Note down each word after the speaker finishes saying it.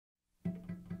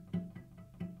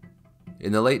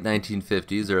In the late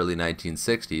 1950s, early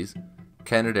 1960s,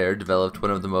 Canadair developed one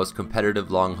of the most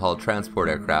competitive long-haul transport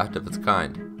aircraft of its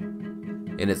kind.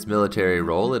 In its military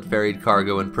role, it ferried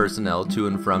cargo and personnel to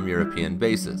and from European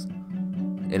bases.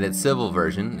 In its civil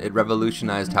version, it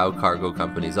revolutionized how cargo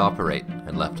companies operate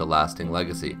and left a lasting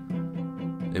legacy.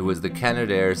 It was the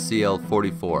Canadair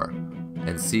CL-44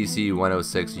 and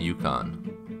CC-106 Yukon.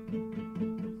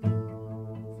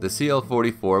 The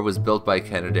CL-44 was built by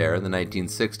Canadair in the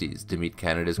 1960s to meet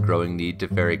Canada's growing need to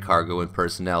ferry cargo and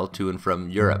personnel to and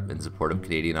from Europe in support of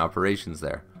Canadian operations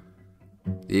there.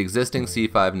 The existing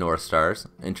C-5 North Stars,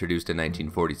 introduced in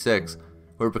 1946,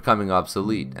 were becoming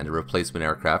obsolete and a replacement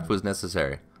aircraft was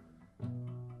necessary.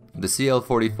 The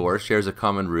CL-44 shares a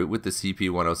common route with the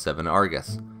CP-107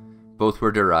 Argus. Both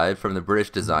were derived from the British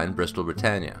design Bristol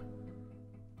Britannia.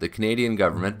 The Canadian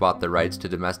government bought the rights to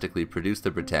domestically produce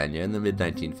the Britannia in the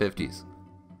mid-1950s.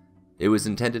 It was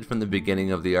intended from the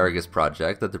beginning of the Argus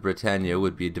project that the Britannia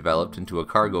would be developed into a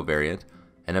cargo variant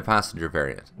and a passenger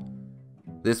variant.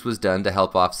 This was done to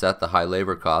help offset the high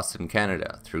labor costs in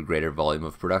Canada through greater volume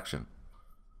of production.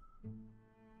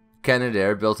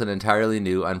 Canadair built an entirely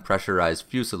new unpressurized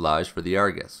fuselage for the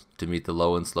Argus to meet the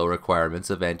low and slow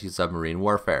requirements of anti-submarine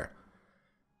warfare.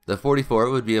 The 44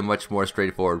 would be a much more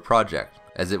straightforward project,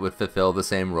 as it would fulfill the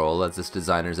same role as its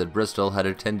designers at Bristol had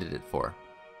intended it for.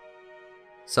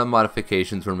 Some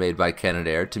modifications were made by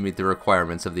Canadair to meet the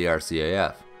requirements of the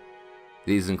RCAF.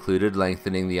 These included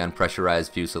lengthening the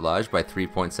unpressurized fuselage by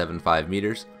 3.75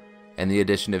 meters and the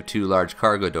addition of 2 large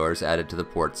cargo doors added to the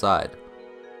port side.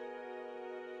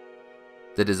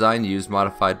 The design used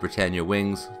modified Britannia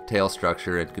wings, tail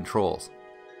structure, and controls.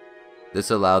 This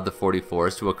allowed the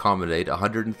 44s to accommodate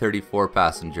 134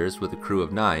 passengers with a crew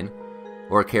of 9,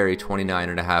 or carry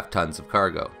 29.5 tons of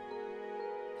cargo.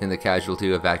 In the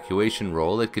casualty evacuation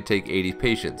role, it could take 80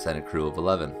 patients and a crew of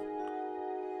 11.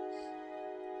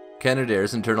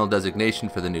 Canadair's internal designation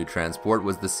for the new transport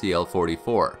was the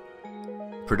CL-44.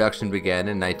 Production began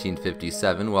in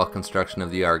 1957 while construction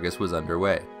of the Argus was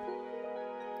underway.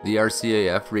 The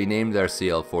RCAF renamed their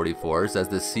CL-44s as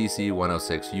the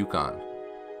CC-106 Yukon.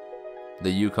 The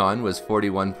Yukon was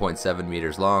 41.7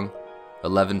 meters long,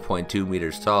 11.2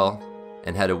 meters tall,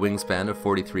 and had a wingspan of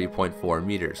 43.4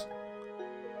 meters.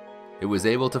 It was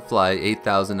able to fly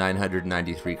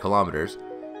 8,993 kilometers,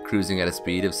 cruising at a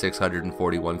speed of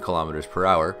 641 kilometers per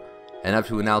hour, and up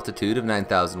to an altitude of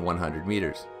 9,100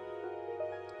 meters.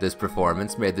 This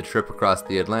performance made the trip across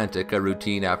the Atlantic a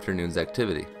routine afternoon's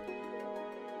activity.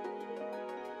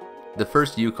 The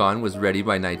first Yukon was ready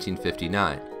by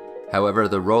 1959. However,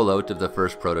 the rollout of the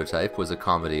first prototype was a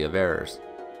comedy of errors.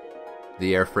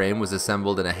 The airframe was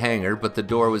assembled in a hangar, but the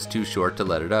door was too short to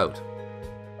let it out.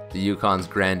 The Yukon's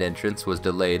grand entrance was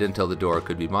delayed until the door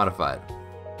could be modified.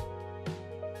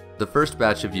 The first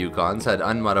batch of Yukons had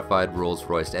unmodified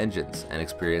Rolls-Royce engines and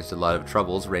experienced a lot of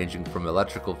troubles ranging from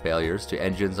electrical failures to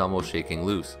engines almost shaking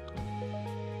loose.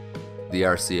 The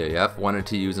RCAF wanted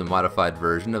to use a modified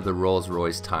version of the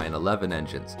Rolls-Royce Tyne 11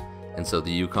 engines, and so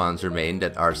the Yukons remained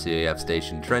at RCAF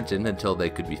Station Trenton until they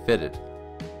could be fitted.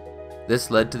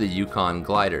 This led to the Yukon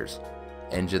gliders,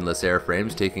 engineless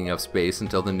airframes taking up space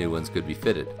until the new ones could be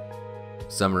fitted.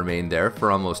 Some remained there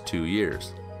for almost 2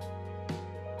 years.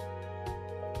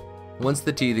 Once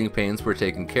the teething pains were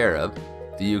taken care of,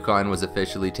 the Yukon was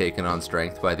officially taken on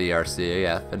strength by the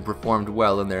RCAF and performed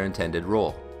well in their intended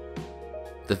role.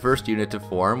 The first unit to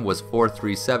form was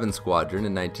 437 Squadron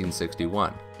in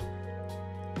 1961.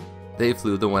 They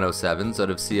flew the 107s out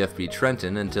of CFB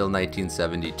Trenton until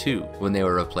 1972, when they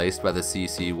were replaced by the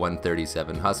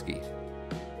CC-137 Husky.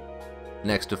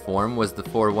 Next to form was the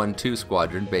 412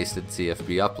 Squadron based at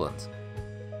CFB Uplands.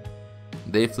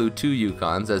 They flew 2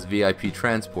 Yukons as VIP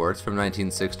transports from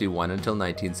 1961 until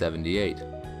 1978.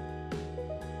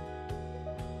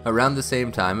 Around the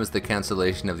same time as the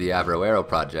cancellation of the Avro Aero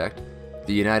project,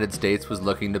 the United States was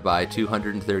looking to buy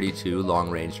 232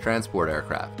 long-range transport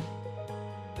aircraft.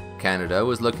 Canada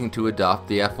was looking to adopt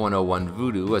the F-101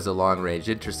 Voodoo as a long-range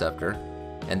interceptor,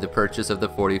 and the purchase of the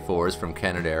 44s from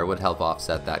Canadair would help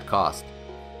offset that cost.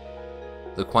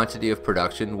 The quantity of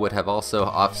production would have also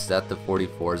offset the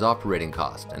 44's operating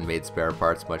cost and made spare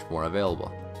parts much more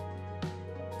available.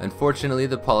 Unfortunately,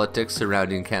 the politics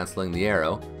surrounding cancelling the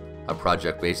Aero, a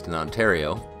project based in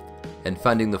Ontario, and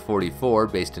funding the 44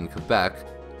 based in Quebec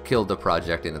killed the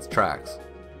project in its tracks.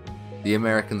 The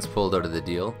Americans pulled out of the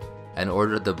deal and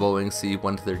ordered the Boeing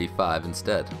C-135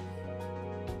 instead.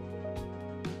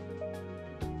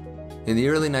 In the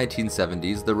early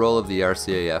 1970s, the role of the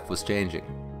RCAF was changing.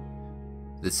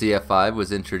 The CF-5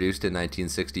 was introduced in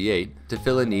 1968 to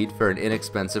fill a need for an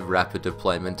inexpensive rapid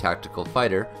deployment tactical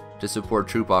fighter to support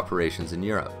troop operations in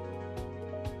Europe.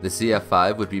 The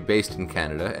CF-5 would be based in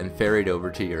Canada and ferried over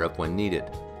to Europe when needed.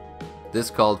 This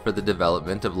called for the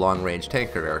development of long-range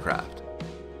tanker aircraft.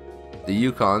 The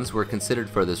Yukons were considered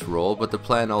for this role, but the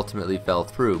plan ultimately fell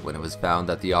through when it was found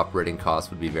that the operating costs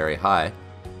would be very high,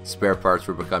 spare parts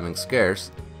were becoming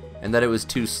scarce, and that it was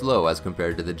too slow as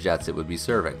compared to the jets it would be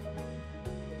serving.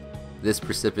 This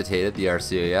precipitated the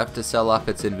RCAF to sell off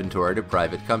its inventory to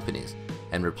private companies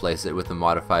and replace it with a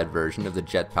modified version of the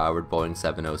jet-powered Boeing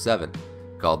 707,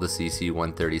 called the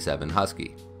CC-137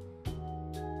 Husky.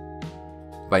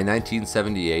 By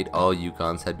 1978, all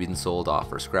Yukons had been sold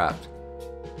off or scrapped.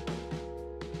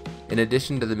 In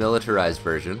addition to the militarized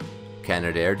version,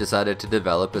 Canadair decided to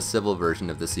develop a civil version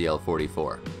of the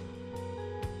CL-44.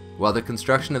 While the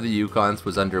construction of the Yukons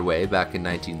was underway back in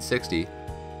 1960,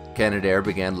 Canadair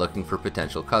began looking for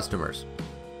potential customers.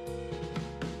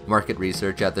 Market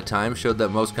research at the time showed that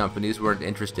most companies weren't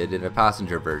interested in a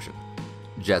passenger version.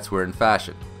 Jets were in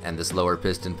fashion, and the slower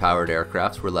piston-powered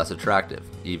aircrafts were less attractive,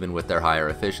 even with their higher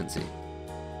efficiency.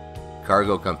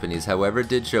 Cargo companies, however,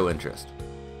 did show interest.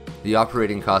 The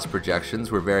operating cost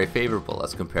projections were very favorable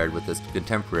as compared with its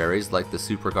contemporaries like the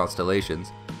Super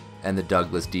Constellations and the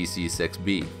Douglas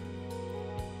DC-6B.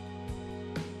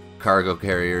 Cargo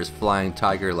carriers Flying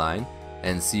Tiger Line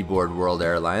and Seaboard World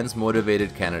Airlines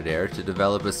motivated Canadair to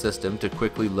develop a system to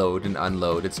quickly load and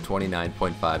unload its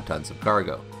 29.5 tons of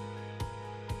cargo.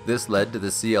 This led to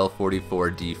the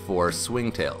CL-44D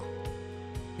Swingtail.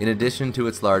 In addition to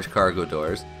its large cargo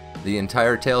doors, the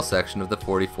entire tail section of the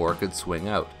 44 could swing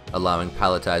out, allowing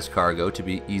palletized cargo to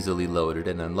be easily loaded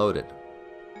and unloaded.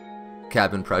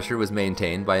 Cabin pressure was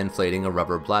maintained by inflating a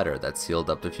rubber bladder that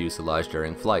sealed up the fuselage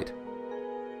during flight.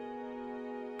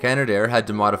 Canadair had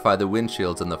to modify the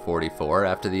windshields on the 44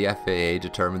 after the FAA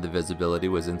determined the visibility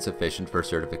was insufficient for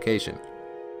certification.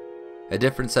 A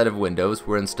different set of windows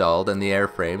were installed and the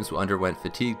airframes underwent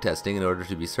fatigue testing in order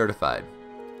to be certified.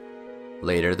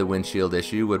 Later, the windshield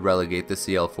issue would relegate the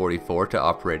CL-44 to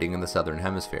operating in the Southern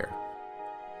Hemisphere.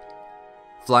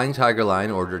 Flying Tiger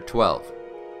Line ordered 12,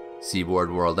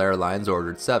 Seaboard World Airlines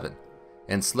ordered 7,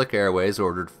 and Slick Airways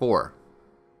ordered 4.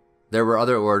 There were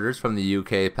other orders from the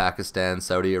UK, Pakistan,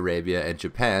 Saudi Arabia, and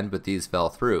Japan, but these fell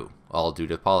through, all due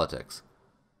to politics.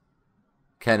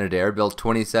 Canadair built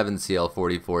 27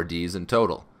 CL-44Ds in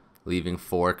total, leaving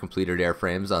 4 completed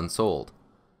airframes unsold.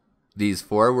 These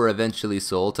 4 were eventually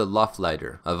sold to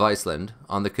Lofleiter of Iceland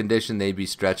on the condition they be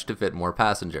stretched to fit more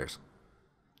passengers.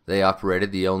 They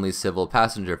operated the only civil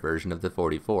passenger version of the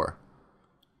 44.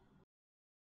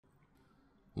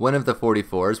 One of the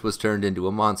 44s was turned into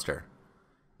a monster.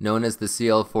 Known as the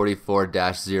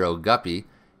CL-44-0 Guppy,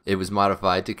 it was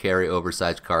modified to carry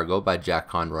oversized cargo by Jack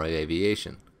Conroy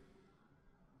Aviation.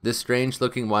 This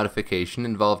strange-looking modification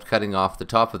involved cutting off the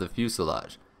top of the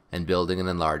fuselage and building an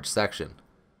enlarged section.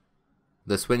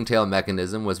 The swingtail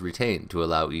mechanism was retained to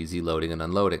allow easy loading and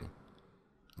unloading.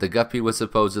 The Guppy was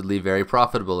supposedly very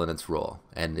profitable in its role,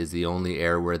 and is the only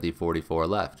airworthy 44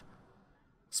 left.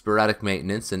 Sporadic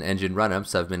maintenance and engine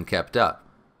run-ups have been kept up,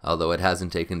 although it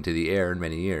hasn't taken to the air in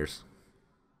many years.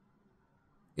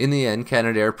 In the end,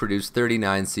 Canadair produced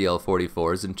 39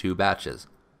 CL-44s in 2 batches,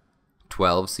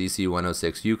 12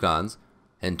 CC-106 Yukons,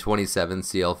 and 27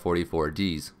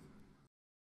 CL-44Ds.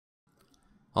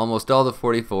 Almost all the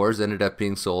 44s ended up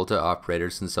being sold to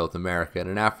operators in South America and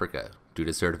in Africa, due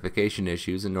to certification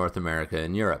issues in North America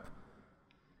and Europe.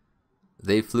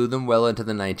 They flew them well into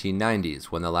the 1990s,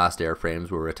 when the last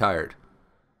airframes were retired.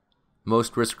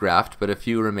 Most were scrapped, but a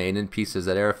few remain in pieces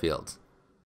at airfields.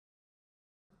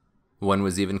 One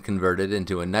was even converted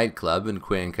into a nightclub in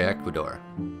Cuenca, Ecuador.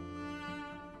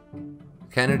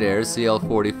 Canadair's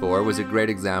CL-44 was a great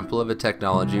example of a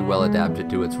technology well adapted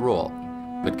to its role,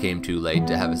 but came too late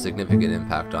to have a significant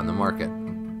impact on the market.